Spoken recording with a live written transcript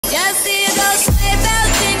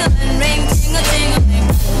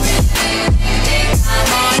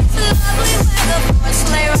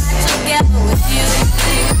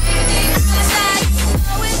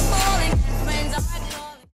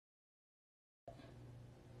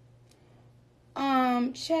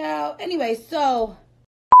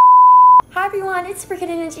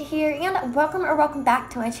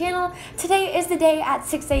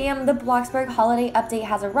holiday update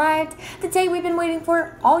has arrived, the day we've been waiting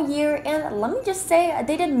for all year, and let me just say,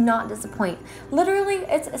 they did not disappoint. Literally,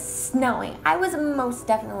 it's snowing. I was most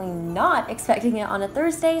definitely not expecting it on a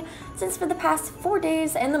Thursday, since for the past 4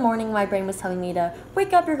 days in the morning, my brain was telling me to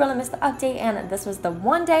wake up, you're gonna miss the update, and this was the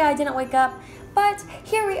one day I didn't wake up. But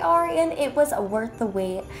here we are, and it was worth the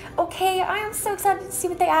wait. Okay, I am so excited to see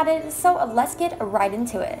what they added, so let's get right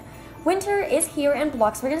into it. Winter is here and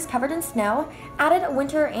Bloxburg is covered in snow, added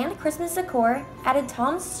winter and Christmas decor, added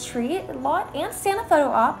Tom's tree lot and Santa photo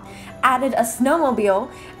op, added a snowmobile,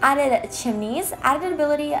 added chimneys, added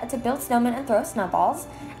ability to build snowmen and throw snowballs,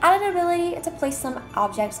 added ability to place some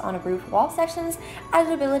objects on a roof wall sections,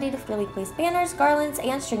 added ability to freely place banners, garlands,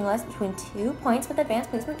 and string lights between 2 points with advanced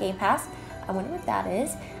placement game pass. I wonder what that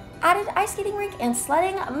is. Added ice skating rink and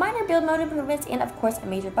sledding, minor build mode improvements, and of course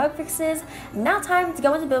major bug fixes. Now time to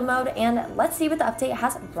go into build mode and let's see what the update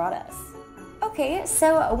has brought us. Okay,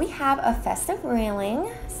 so we have a festive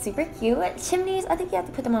railing, super cute. Chimneys, I think you have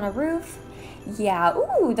to put them on a roof. Yeah,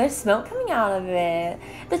 ooh, there's smoke coming out of it.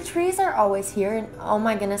 The trees are always here, and oh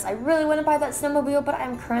my goodness, I really want to buy that snowmobile, but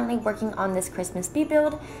I'm currently working on this Christmas bee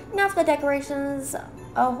build. Now for the decorations.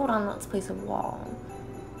 Oh, hold on, let's place a wall.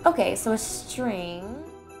 Okay, so a string.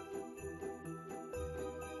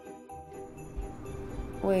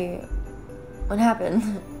 Wait, what happened?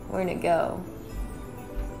 Where'd it go?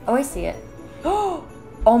 Oh, I see it.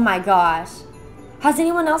 Oh my gosh. Has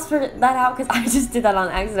anyone else figured that out? Because I just did that on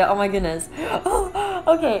accident. Oh my goodness. Oh,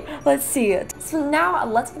 okay, let's see it. So now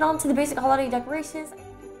let's get on to the basic holiday decorations.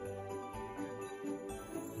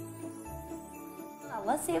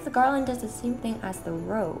 Let's see if the garland does the same thing as the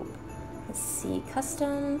robe. Let's see,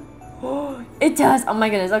 custom. Oh, it does. Oh my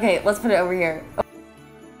goodness. Okay, let's put it over here.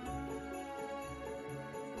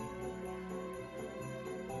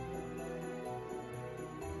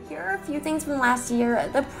 Here are a few things from last year,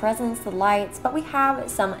 the presents, the lights, but we have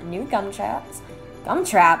some new gum traps. Gum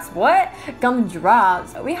traps? What?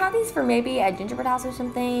 Gumdrops. We have these for maybe a gingerbread house or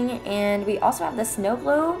something, and we also have the snow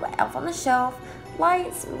globe, elf on the shelf,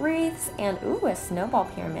 lights, wreaths, and ooh, a snowball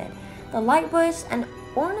pyramid. The light bush, an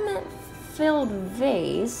ornament filled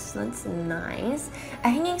vase, that's nice, a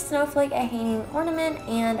hanging snowflake, a hanging ornament,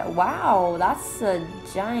 and wow, that's a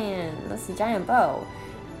giant bow.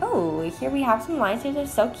 Oh, here we have some lights. These are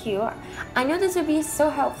so cute. I know this would be so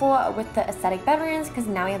helpful with the aesthetic veterans because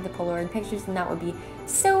now we have the Polaroid pictures and that would be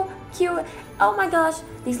so cute. Oh my gosh,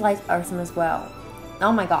 these lights are awesome as well.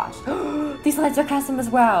 Oh my gosh, these lights are custom as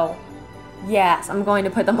well. Yes, I'm going to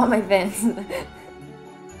put them on my fence.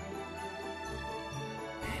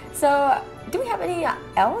 So, do we have any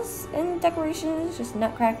else in decorations? Just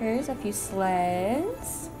nutcrackers, a few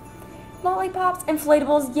sleds, lollipops,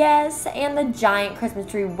 inflatables, yes, and the giant Christmas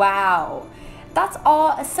tree. Wow, that's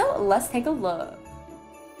all. So let's take a look.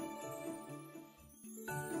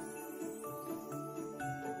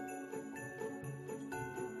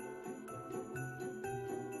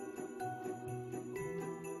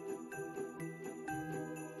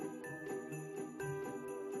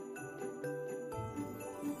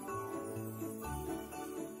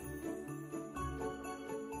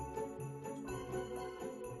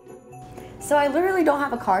 So I literally don't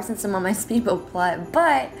have a car since I'm on my speedboat plot,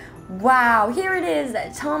 but wow, here it is,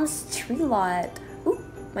 Tom's tree lot. Ooh,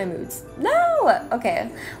 my moods. No!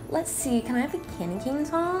 Okay, let's see, can I have a candy cane,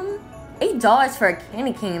 Tom? $8 for a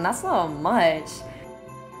candy cane, that's a little much.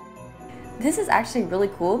 This is actually really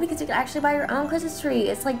cool because you can actually buy your own Christmas tree.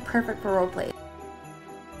 It's like perfect for roleplay.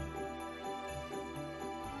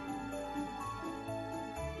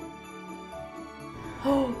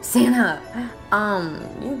 Oh, Santa!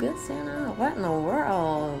 You good, Santa? What in the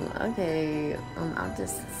world? Okay, I'll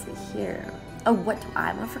just see here. Oh, what do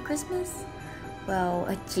I want for Christmas? Well,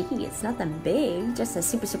 gee, it's nothing big, just a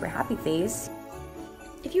super happy face.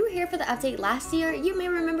 If you were here for the update last year, you may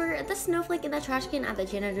remember the snowflake in the trash can at the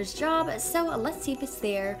janitor's job, so let's see if it's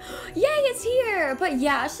there. Yay, it's here! But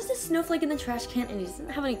yeah, it's just a snowflake in the trash can and he doesn't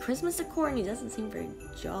have any Christmas decor and he doesn't seem very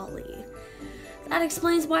jolly. That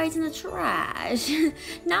explains why it's in the trash.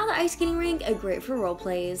 Now the ice skating rink, great for role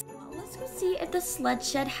plays. Let's go see if the sled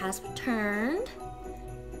shed has returned.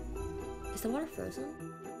 Is the water frozen?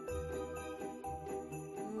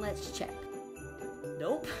 Let's check.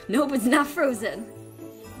 Nope, it's not frozen.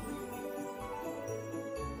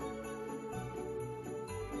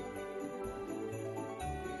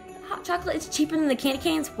 hot chocolate is cheaper than the candy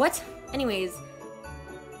canes? What? Anyways.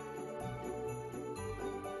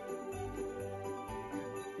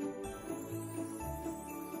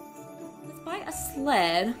 Let's buy a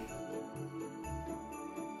sled.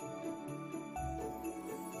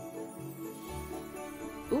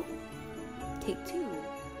 Ooh. Take 2.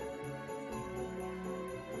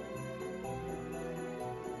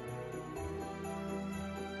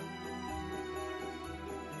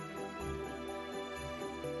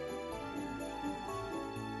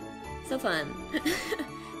 So fun.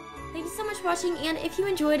 Thank you so much for watching, and if you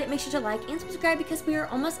enjoyed it, make sure to like and subscribe because we are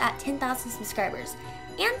almost at 10,000 subscribers.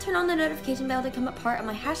 And turn on the notification bell to become a part of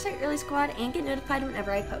my #early squad and get notified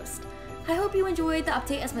whenever I post. I hope you enjoyed the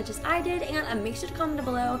update as much as I did, and make sure to comment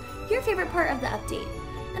below your favorite part of the update.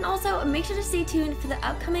 And also, make sure to stay tuned for the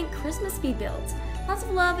upcoming Christmas speed builds. Lots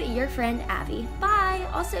of love, your friend Abby. Bye!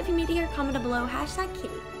 Also, if you need to hear, comment below #kitty.